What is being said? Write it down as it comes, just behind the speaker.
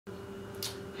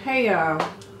Hey y'all.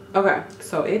 Okay,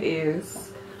 so it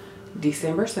is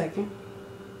December 2nd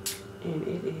and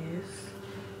it is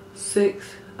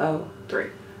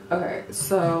 6:03. Okay,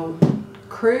 so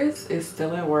Chris is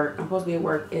still at work. I'm supposed to be at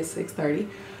work at 6:30.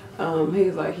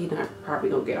 He's like he's not probably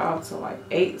gonna get off till like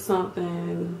 8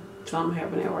 something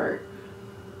happening at work.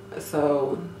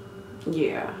 So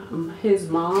yeah, his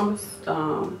mom's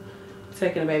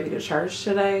taking the baby to church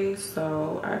today,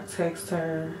 so I text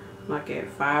her like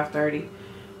at 5:30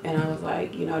 and I was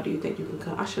like, you know, do you think you can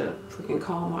come? I should have freaking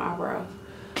combed my eyebrows.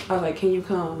 I was like, can you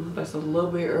come that's a little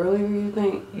bit earlier, you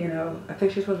think? You know, I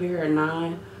think she's supposed to be here at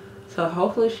 9, so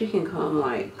hopefully she can come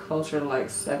like closer to like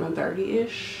 7:30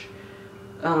 ish.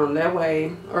 That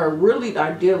way, or really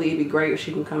ideally it'd be great if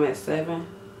she can come at 7.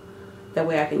 That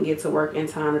way I can get to work in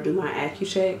time to do my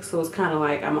AccuCheck. So it's kind of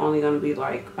like I'm only going to be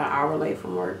like an hour late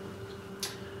from work.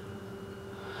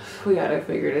 We got to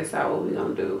figure this out, what we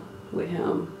going to do with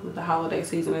him. With the holiday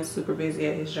season, it's super busy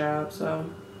at his job. So,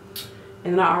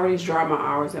 and then I already dropped my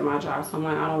hours at my job. So I'm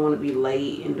like, I don't want to be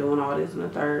late and doing all this in the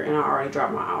third. And I already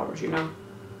dropped my hours, you know.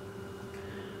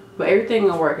 But everything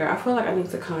will work out. I feel like I need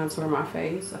to contour my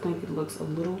face. I think it looks a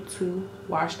little too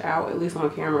washed out. At least on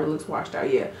camera, it looks washed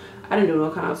out. Yeah, I didn't do no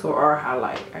contour or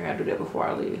highlight. I gotta do that before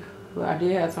I leave. But I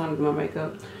did have time to do my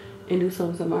makeup and do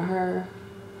something to my hair.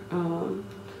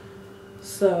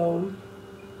 So,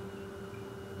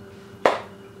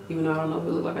 even though I don't know if it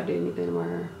looked like I did anything to my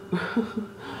hair.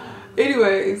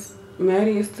 Anyways,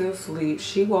 Maddie is still asleep.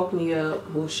 She woke me up.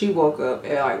 Well, she woke up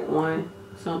at like 1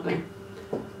 something.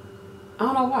 I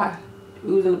don't know why.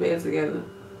 We was in the bed together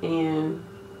and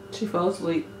she fell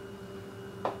asleep.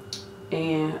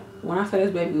 And when I say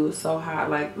this baby was so hot,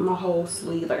 like my whole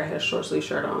sleeve, like I had a short sleeve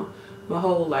shirt on, my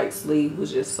whole like sleeve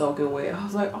was just soaking wet. I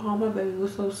was like, oh, my baby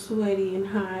was so sweaty and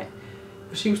hot.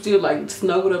 But she was still like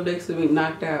snuggled up next to me,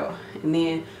 knocked out. And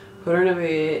then put her in the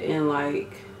bed and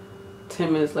like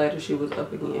 10 minutes later she was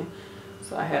up again.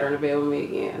 So I had her in the bed with me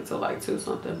again until like 2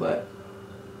 something. But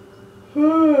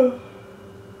well,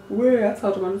 I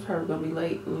told him I was probably gonna be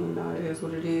late. You know, it is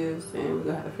what it is, and we're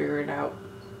gonna have to figure it out.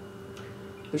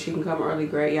 If she can come early,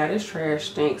 great. Yeah, this trash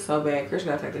stinks so bad. Chris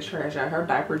gotta take this trash out. Her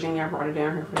diaper, Jenny, I brought it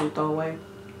down here for him to throw away.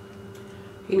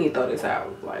 He need to throw this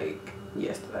out like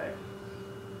yesterday.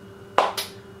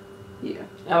 Yeah,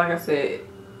 and like I said,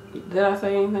 did I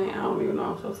say anything? I don't even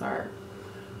know. I'm so sorry.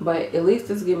 But at least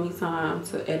this give me time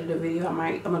to edit a video.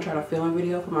 I'm gonna try to film a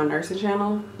video for my nursing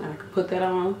channel, and I could put that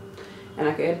on. And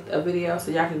I can edit a video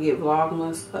so y'all can get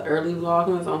Vlogmas, early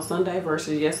Vlogmas on Sunday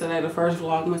versus yesterday. The first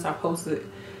Vlogmas I posted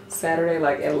Saturday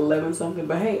like at 11 something.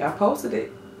 But hey, I posted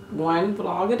it. 1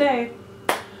 vlog a day.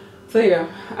 So yeah,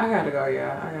 I gotta go,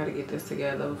 y'all. I gotta get this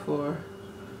together before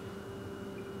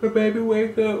the baby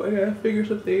wake up. I gotta figure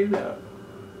some things out.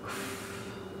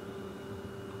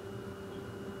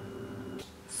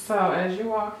 So as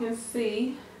you all can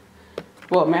see,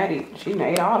 well, Maddie, she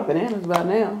ate all the bananas by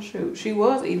now. Shoot, she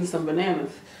was eating some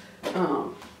bananas.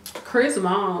 Chris'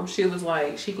 mom, she was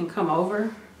like, she can come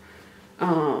over,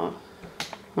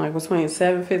 like between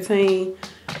 7:15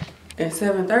 and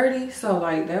 7:30. So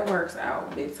like that works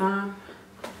out big time.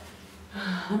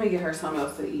 Let me get her something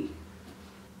else to eat.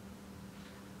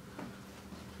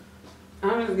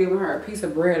 I'm just giving her a piece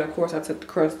of bread. Of course, I took the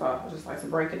crust off. I just like to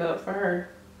break it up for her.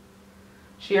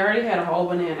 She already had a whole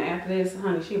banana. After this,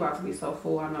 honey, she about to be so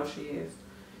full. I know she is.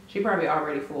 She probably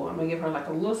already full. I'm going to give her like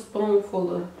a little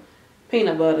spoonful of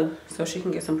peanut butter so she can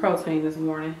get some protein this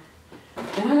morning.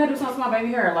 And I got to do something to my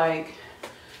baby hair. Like,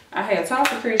 I had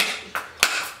talked to Chris.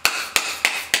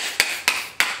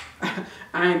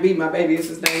 I ain't beat my baby. It's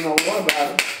his name on water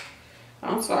bottle.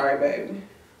 I'm sorry, baby.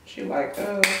 She like,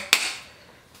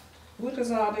 what is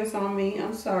all this on me?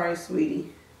 I'm sorry,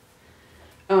 sweetie.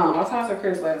 I talked to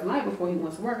Chris last night before he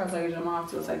went to work. I was like, is your mom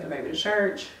still taking the baby to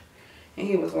church? And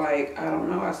he was like, I don't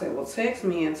know. I said, well, text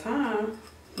me in time,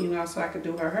 you know, so I could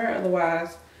do her hair.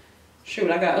 Otherwise,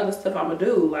 shoot, I got other stuff I'm going to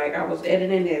do. Like, I was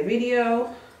editing that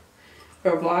video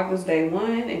for Vlogmas Day 1.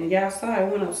 And y'all saw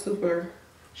it went up super.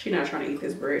 She not trying to eat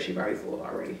this bread. She probably full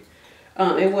already.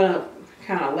 It went up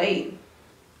kind of late.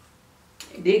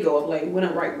 It did go up late. It went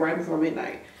up right before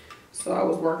midnight. So I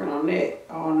was working on that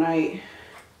all night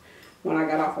when I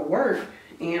got off of work,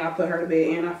 and I put her to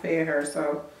bed and I fed her.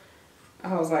 So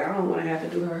I was like, I don't want to have to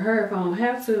do her hair if I don't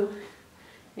have to.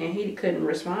 And he couldn't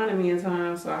respond to me in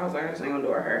time, so I was like, I just ain't gonna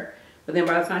do her hair. But then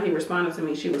by the time he responded to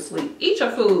me, she was asleep. Eat your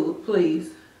food,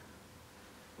 please.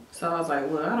 So I was like,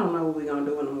 well, I don't know what we're gonna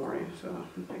do in the morning. So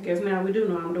I guess now we do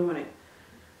know I'm doing it.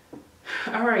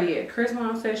 All right, yeah, Chris'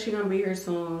 mom said she's gonna be here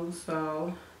soon,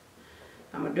 so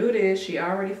I'm gonna do this. She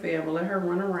already fed. I'm gonna let her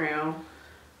run around.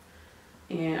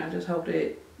 And I just hope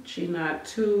that she's not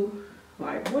too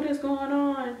like, what is going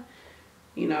on?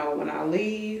 You know, when I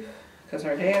leave, because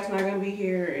her dad's not gonna be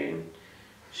here, and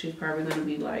she's probably gonna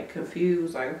be like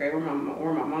confused, like, okay, where my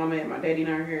mama and my daddy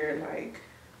not here, like,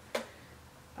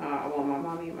 I want my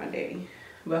mommy and my daddy.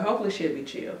 But hopefully she'll be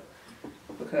chill,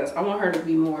 because I want her to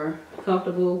be more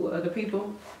comfortable with other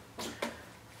people.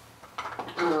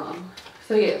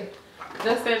 So yeah,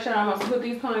 that's that, y'all. I'm gonna put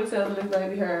these ponytails in this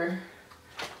baby hair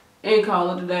and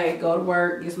call it a day. Go to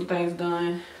work, get some things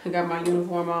done. I got my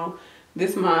uniform on.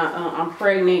 This my I'm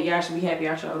pregnant. Y'all should be happy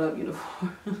I showed up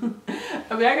uniform.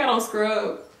 I mean, I got on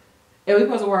scrub, and we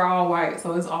supposed to wear all white,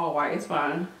 so it's all white. It's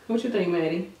fine. What you think,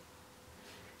 Maddie?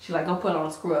 She like, go put on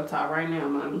a scrub top right now,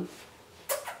 mommy.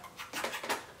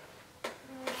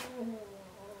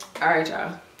 All right,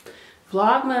 y'all.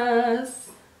 Vlogmas.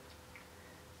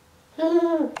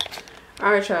 All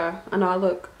right, y'all. I know I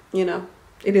look, you know,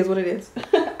 it is what it is.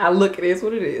 I look, it is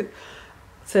what it is.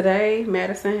 Today,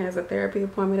 Madison has a therapy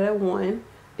appointment at 1.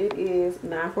 It is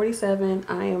 9:47.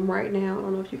 I am right now, I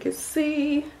don't know if you can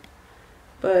see,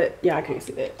 but yeah, I can't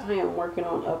see that. I am working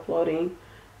on uploading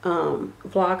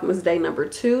Vlogmas day number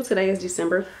 2. Today is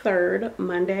December 3rd,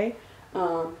 Monday.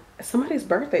 Somebody's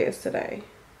birthday is today.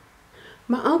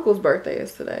 My uncle's birthday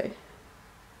is today.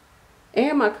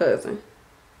 And my cousin.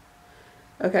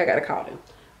 Okay, I gotta call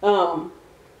them.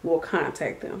 We'll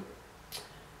contact them.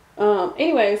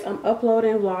 Anyways, I'm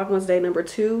uploading Vlogmas day number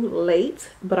 2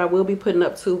 late, but I will be putting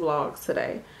up 2 vlogs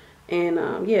today.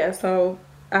 And yeah, so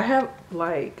I have,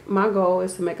 like, my goal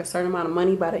is to make a certain amount of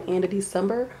money by the end of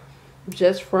December,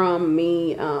 just from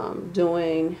me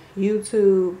doing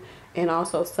YouTube and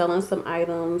also selling some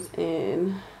items.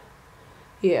 And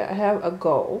yeah, I have a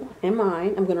goal in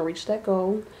mind. I'm gonna reach that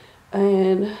goal,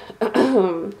 and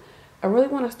I really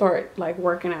want to start like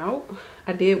working out.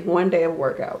 I did one day of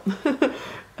workout.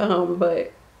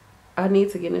 But I need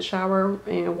to get in the shower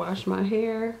and wash my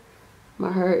hair.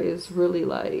 My hair is really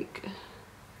like,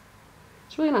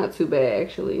 it's really not too bad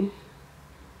actually.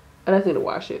 I just need to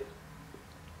wash it.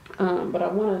 But I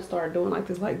want to start doing like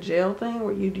this like gel thing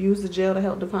where you use the gel to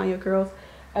help define your curls.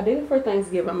 I did it for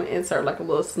Thanksgiving. I'm gonna insert like a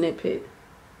little snippet.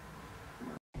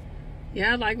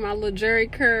 Yeah, I like my little Jerry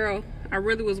curl. I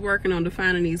really was working on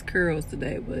defining these curls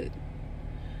today, but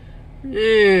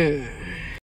yeah.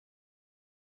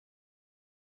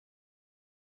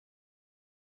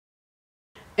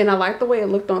 And I like the way it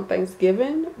looked on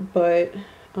Thanksgiving, but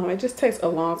it just takes a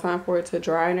long time for it to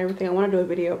dry and everything. I want to do a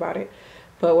video about it.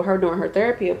 But with her doing her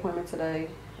therapy appointment today,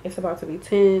 it's about to be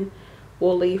 10.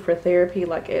 We'll leave for therapy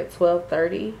like at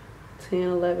 12:30, 10,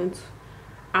 11.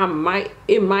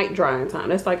 It might dry in time.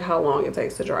 That's like how long it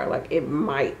takes to dry. Like it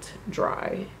might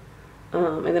dry.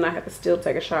 And then I have to still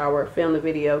take a shower, film the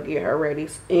video, get her ready,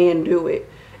 and do it.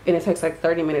 And it takes like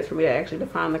 30 minutes for me to actually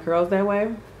define the curls that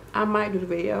way. I might do the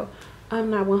video. I'm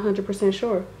not 100%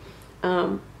 sure.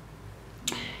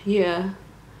 Yeah,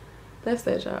 that's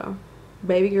that, y'all.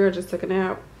 Baby girl just took a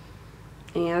nap,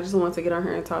 and I just wanted to get on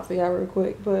here and talk to y'all real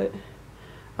quick, but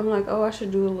I'm like, oh, I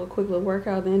should do a little quick little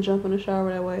workout, then jump in the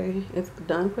shower. That way it's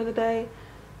done for the day.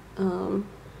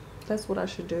 That's what I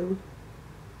should do.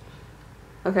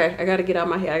 Okay, I gotta get out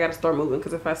my head. I gotta start moving,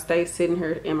 because if I stay sitting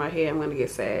here in my head, I'm gonna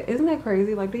get sad. Isn't that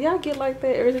crazy? Like, do y'all get like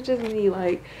that, or is it just me?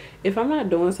 Like, if I'm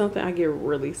not doing something, I get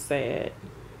really sad.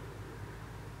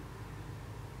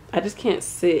 I just can't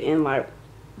sit and like,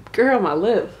 girl, my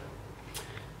lip.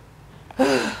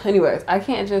 Anyways, I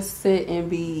can't just sit and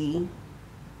be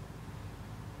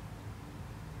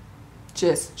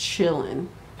just chilling.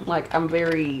 Like, I'm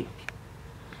very,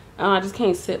 I just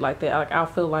can't sit like that. Like, I'll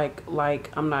feel like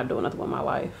I'm not doing nothing with my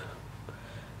life.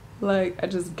 Like, I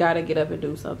just gotta get up and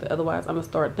do something. Otherwise, I'm gonna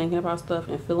start thinking about stuff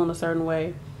and feeling a certain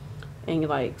way, and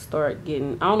like start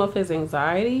getting, I don't know if it's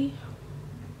anxiety.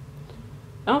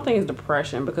 I don't think it's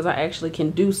depression, because I actually can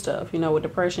do stuff. You know, with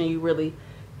depression, you really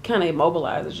kind of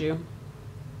immobilizes you.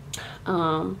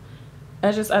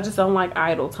 I just don't like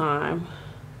idle time.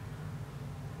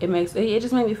 It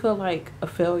just makes me feel like a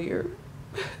failure.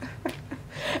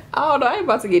 I don't know. I ain't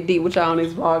about to get deep with y'all on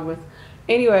this vlog.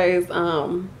 Anyways,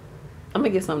 I'm gonna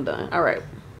get something done. All right.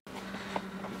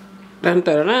 Dun,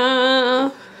 dun, dun,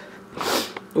 dun.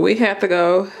 We have to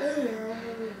go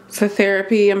to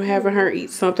therapy. I'm having her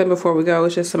eat something before we go.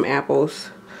 It's just some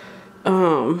apples.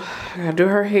 I gotta do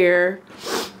her hair,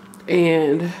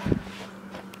 and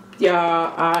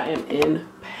y'all, I am in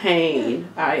pain.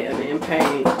 I am in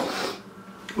pain.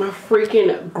 My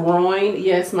freaking groin.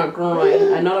 Yes, my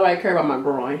groin. I know nobody care about my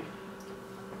groin.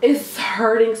 It's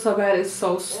hurting so bad. It's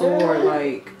so sore.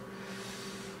 Like,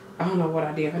 I don't know what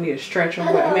I did. If I need to stretch them.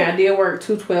 I mean, I did work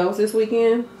 2 12s this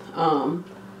weekend.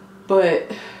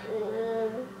 But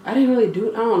I didn't really do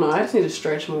it. I don't know. I just need to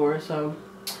stretch more. So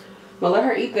I'm gonna let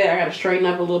her eat that. I gotta straighten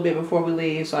up a little bit before we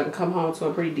leave so I can come home to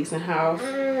a pretty decent house.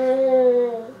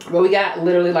 But we got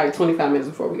literally like 25 minutes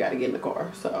before we gotta get in the car.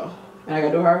 So, and I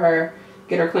gotta do her hair,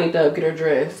 get her cleaned up, get her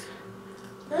dressed.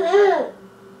 I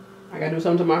gotta do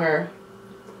something to my hair.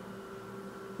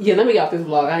 Yeah, let me get off this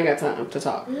vlog. I ain't got time to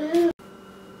talk.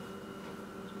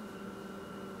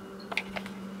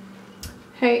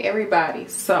 Hey everybody,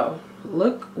 so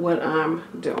look what I'm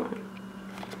doing.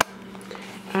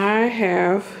 I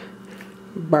have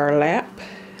burlap,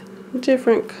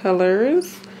 different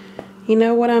colors. You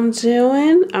know what I'm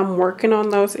doing? I'm working on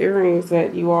those earrings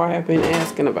that you all have been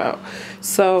asking about.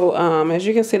 So as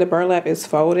you can see, the burlap is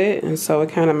folded, and so it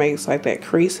kind of makes like that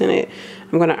crease in it.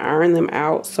 I'm going to iron them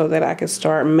out so that I can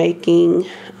start making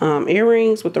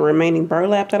earrings with the remaining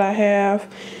burlap that I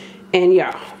have. And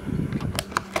y'all,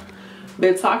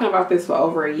 been talking about this for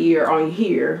over a year on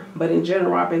here, but in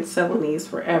general I've been selling these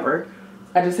forever.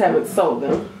 I just haven't sold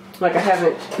them. Like I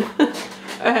haven't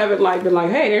I haven't like been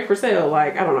like, hey, they're for sale.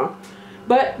 Like, I don't know.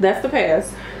 But that's the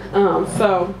past.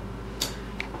 So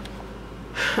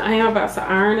I am about to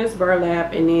iron this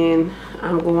burlap, and then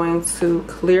I'm going to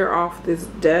clear off this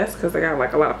desk because I got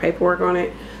like a lot of paperwork on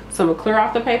it. So I'm gonna clear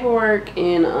off the paperwork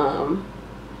and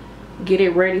get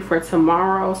it ready for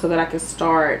tomorrow so that I can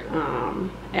start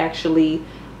actually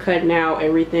cutting out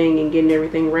everything and getting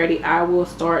everything ready. I will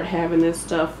start having this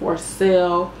stuff for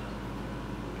sale.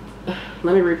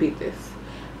 Let me repeat this.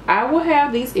 I will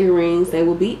have these earrings. They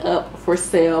will be up for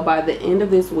sale by the end of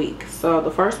this week. So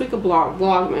the first week of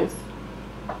Vlogmas.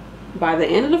 By the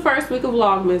end of the first week of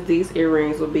Vlogmas, these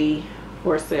earrings will be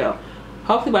for sale.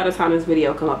 Hopefully by the time this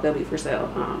video come up, they'll be for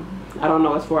sale. I don't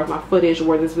know as far as my footage,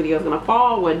 where this video is gonna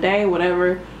fall, what day,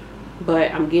 whatever.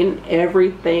 But I'm getting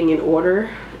everything in order,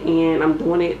 and I'm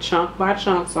doing it chunk by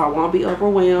chunk so I won't be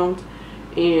overwhelmed.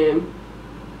 And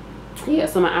yeah,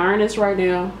 so I'm gonna iron this right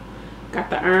now.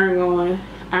 Got the iron going.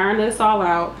 Iron this all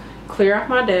out, clear off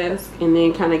my desk, and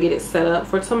then kind of get it set up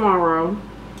for tomorrow.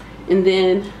 And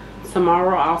then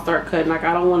tomorrow I'll start cutting. Like,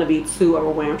 I don't want to be too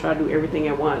overwhelmed trying to do everything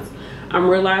at once. I'm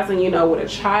realizing, you know, with a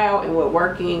child and with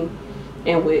working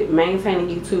and with maintaining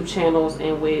YouTube channels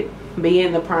and with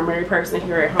being the primary person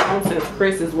here at home, since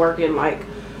Chris is working like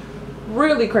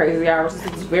really crazy hours.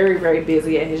 He's very, very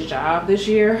busy at his job this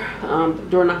year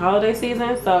during the holiday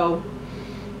season. So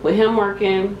with him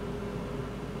working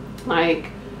like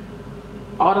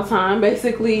all the time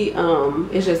basically,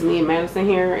 it's just me and Madison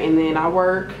here, and then I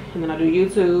work, and then I do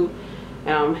YouTube,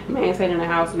 and I'm maintaining the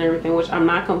house and everything, which I'm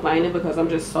not complaining because I'm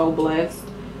just so blessed.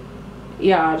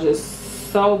 Yeah,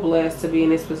 just so blessed to be in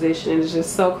this position. It's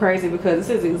just so crazy because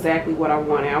this is exactly what I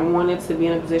wanted. I wanted to be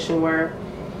in a position where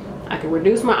I could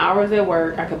reduce my hours at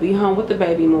work, I could be home with the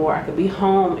baby more, I could be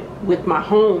home with my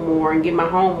home more and get my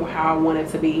home how I want it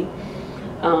to be,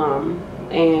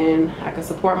 and I could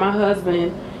support my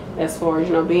husband as far as,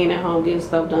 you know, being at home, getting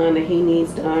stuff done that he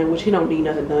needs done, which he don't need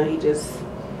nothing done. He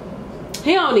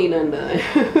don't need nothing done.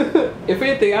 If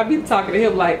anything, I'll be talking to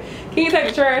him like, can you take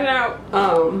the trash out?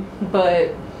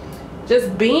 But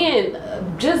just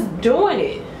doing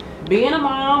it, being a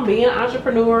mom, being an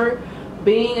entrepreneur,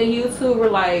 being a YouTuber,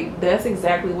 like that's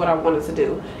exactly what I wanted to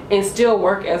do, and still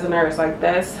work as a nurse. Like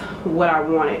that's what I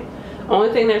wanted.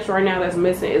 Only thing that's right now that's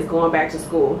missing is going back to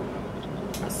school.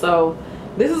 So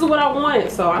this is what I wanted.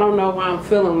 So I don't know why I'm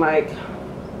feeling like,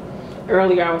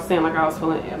 earlier I was saying like I was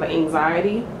feeling like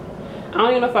anxiety. I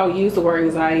don't even know if I would use the word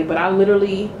anxiety, but I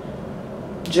literally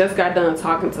just got done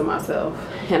talking to myself,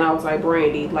 and I was like,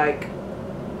 Brandy, like,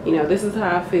 you know, this is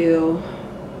how I feel.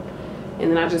 And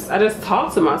then I just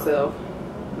talked to myself.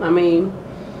 I mean,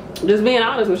 just being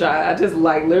honest with y'all, I just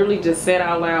like literally just said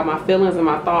out loud my feelings and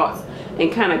my thoughts, and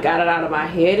kind of got it out of my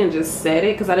head and just said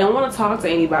it, because I didn't want to talk to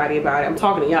anybody about it. I'm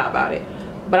talking to y'all about it,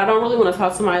 but I don't really want to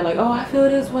talk to somebody like, oh, I feel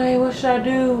this way, what should I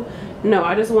do? No,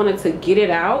 I just wanted to get it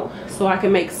out so I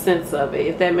can make sense of it,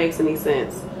 if that makes any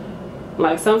sense.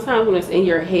 Like sometimes when it's in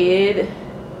your head,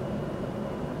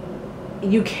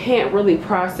 you can't really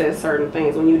process certain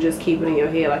things when you just keep it in your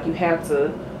head. Like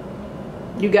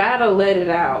you gotta let it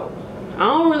out. I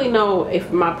don't really know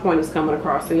if my point is coming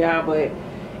across to y'all, but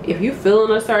if you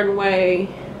feeling a certain way,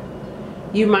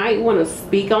 you might want to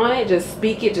speak on it. Just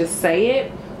speak it, just say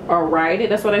it, or write it.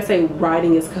 That's what I say,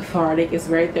 writing is cathartic, it's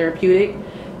very therapeutic.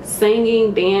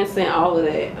 Singing, dancing, all of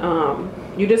that,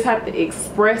 you just have to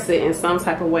express it in some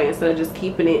type of way instead of just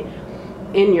keeping it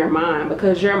in your mind,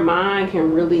 because your mind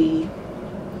can really,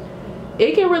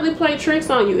 it can really play tricks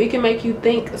on you. It can make you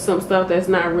think some stuff that's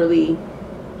not really,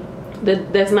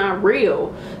 that's not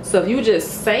real. So if you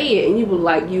just say it and you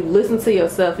listen to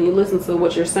yourself and you listen to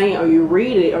what you're saying, or you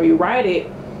read it or you write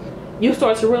it, you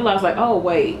start to realize like, oh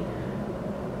wait,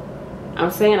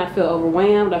 I'm saying I feel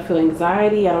overwhelmed, I feel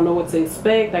anxiety, I don't know what to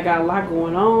expect, I got a lot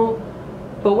going on.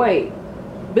 But wait,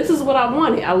 this is what I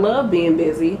wanted. I love being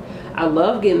busy. I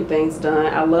love getting things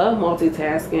done. I love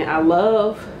multitasking. I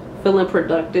love feeling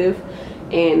productive.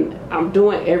 And I'm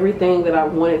doing everything that I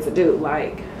wanted to do.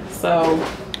 Like, so,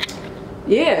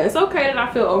 yeah, it's okay that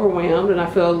I feel overwhelmed and I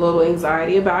feel a little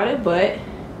anxiety about it. But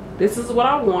this is what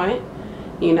I want.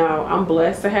 You know, I'm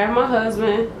blessed to have my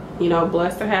husband. You know,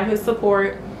 blessed to have his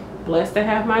support. Blessed to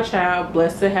have my child.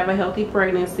 Blessed to have a healthy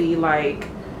pregnancy. Like,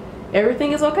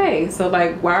 everything is okay. So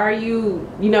like, why are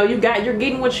you, you know, you're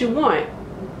getting what you want.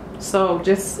 So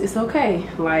just, it's okay.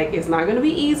 Like, it's not gonna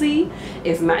be easy.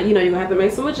 It's not, you know, you're gonna have to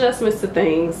make some adjustments to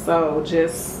things. So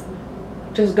just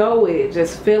go with it.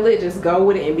 Just feel it. Just go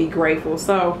with it and be grateful.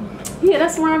 So yeah,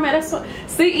 that's where I'm at. That's what,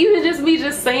 see, even just me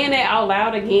just saying that out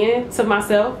loud again to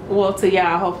myself, well, to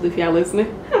y'all, hopefully if y'all listening,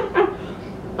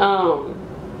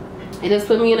 it just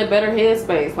put me in a better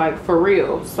headspace, like for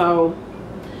real. So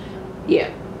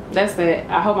yeah, that's it.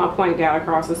 I hope my point got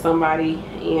across to somebody.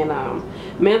 And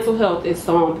mental health is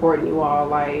so important, you all.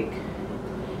 Like,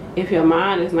 if your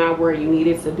mind is not where you need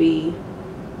it to be,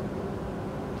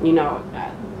 you know,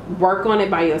 work on it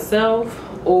by yourself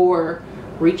or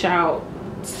reach out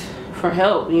for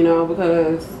help, you know,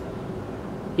 because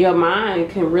your mind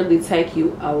can really take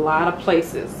you a lot of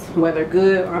places, whether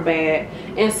good or bad.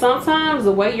 And sometimes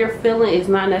the way you're feeling is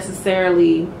not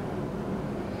necessarily,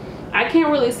 I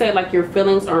can't really say like your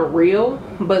feelings aren't real,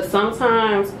 but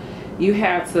sometimes you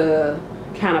have to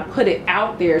kind of put it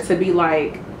out there to be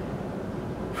like,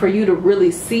 for you to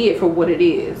really see it for what it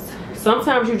is.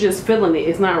 Sometimes you're just feeling it,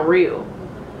 it's not real.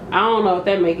 I don't know if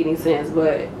that make any sense,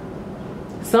 but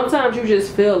sometimes you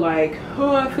just feel like,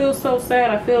 oh, I feel so sad,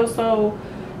 I feel so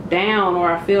down,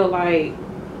 or I feel like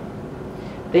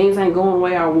things ain't going the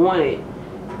way I want it.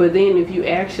 But then if you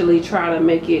actually try to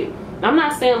make it, I'm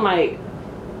not saying like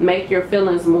make your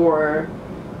feelings more,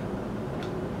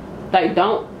 like,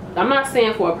 don't, I'm not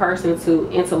saying for a person to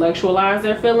intellectualize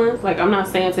their feelings, like I'm not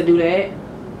saying to do that,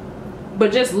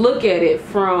 but just look at it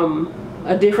from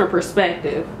a different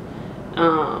perspective.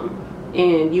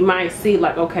 And you might see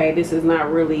like, okay, this is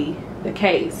not really the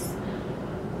case.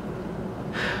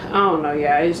 I don't know,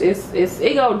 yeah,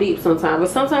 it go deep sometimes, but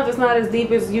sometimes it's not as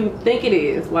deep as you think it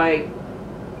is. Like,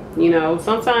 you know,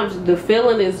 sometimes the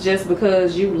feeling is just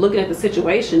because you looking at the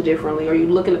situation differently, or you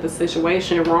looking at the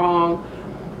situation wrong,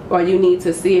 or you need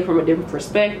to see it from a different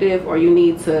perspective, or you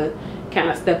need to kind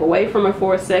of step away from it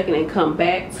for a second and come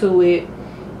back to it,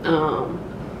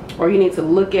 or you need to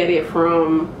look at it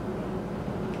from,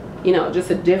 you know, just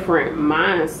a different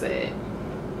mindset,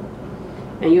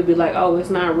 and you'll be like, oh, it's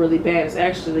not really bad, it's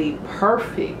actually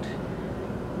perfect.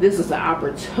 This is an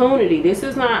opportunity. This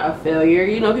is not a failure.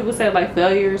 You know, people say like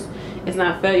failures, it's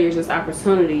not failures, it's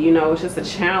opportunity. You know, it's just a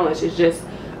challenge. It's just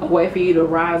a way for you to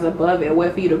rise above it, a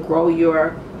way for you to grow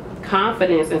your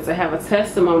confidence and to have a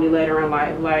testimony later in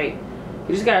life. Like,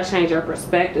 you just gotta change your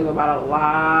perspective about a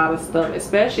lot of stuff,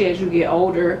 especially as you get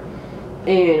older.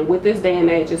 And with this day and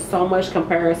age, it's so much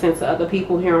comparison to other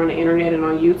people here on the internet and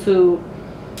on YouTube,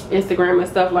 Instagram and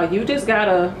stuff. Like, you just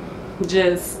gotta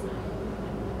just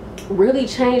really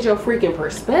change your freaking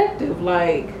perspective.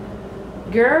 Like,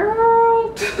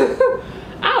 girl,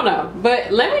 I don't know,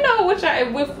 but let me know what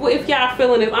y'all, if y'all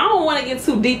feeling this. I don't want to get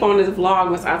too deep on this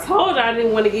Vlogmas. I told y'all I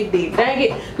didn't want to get deep. Dang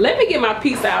it, let me get my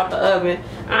pizza out the oven.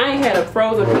 I ain't had a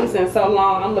frozen pizza in so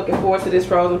long. I'm looking forward to this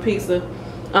frozen pizza.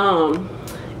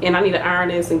 And I need to iron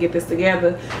this and get this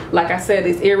together. Like I said,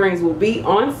 these earrings will be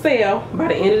on sale by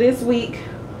the end of this week.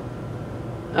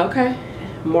 Okay,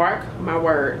 mark my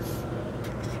words.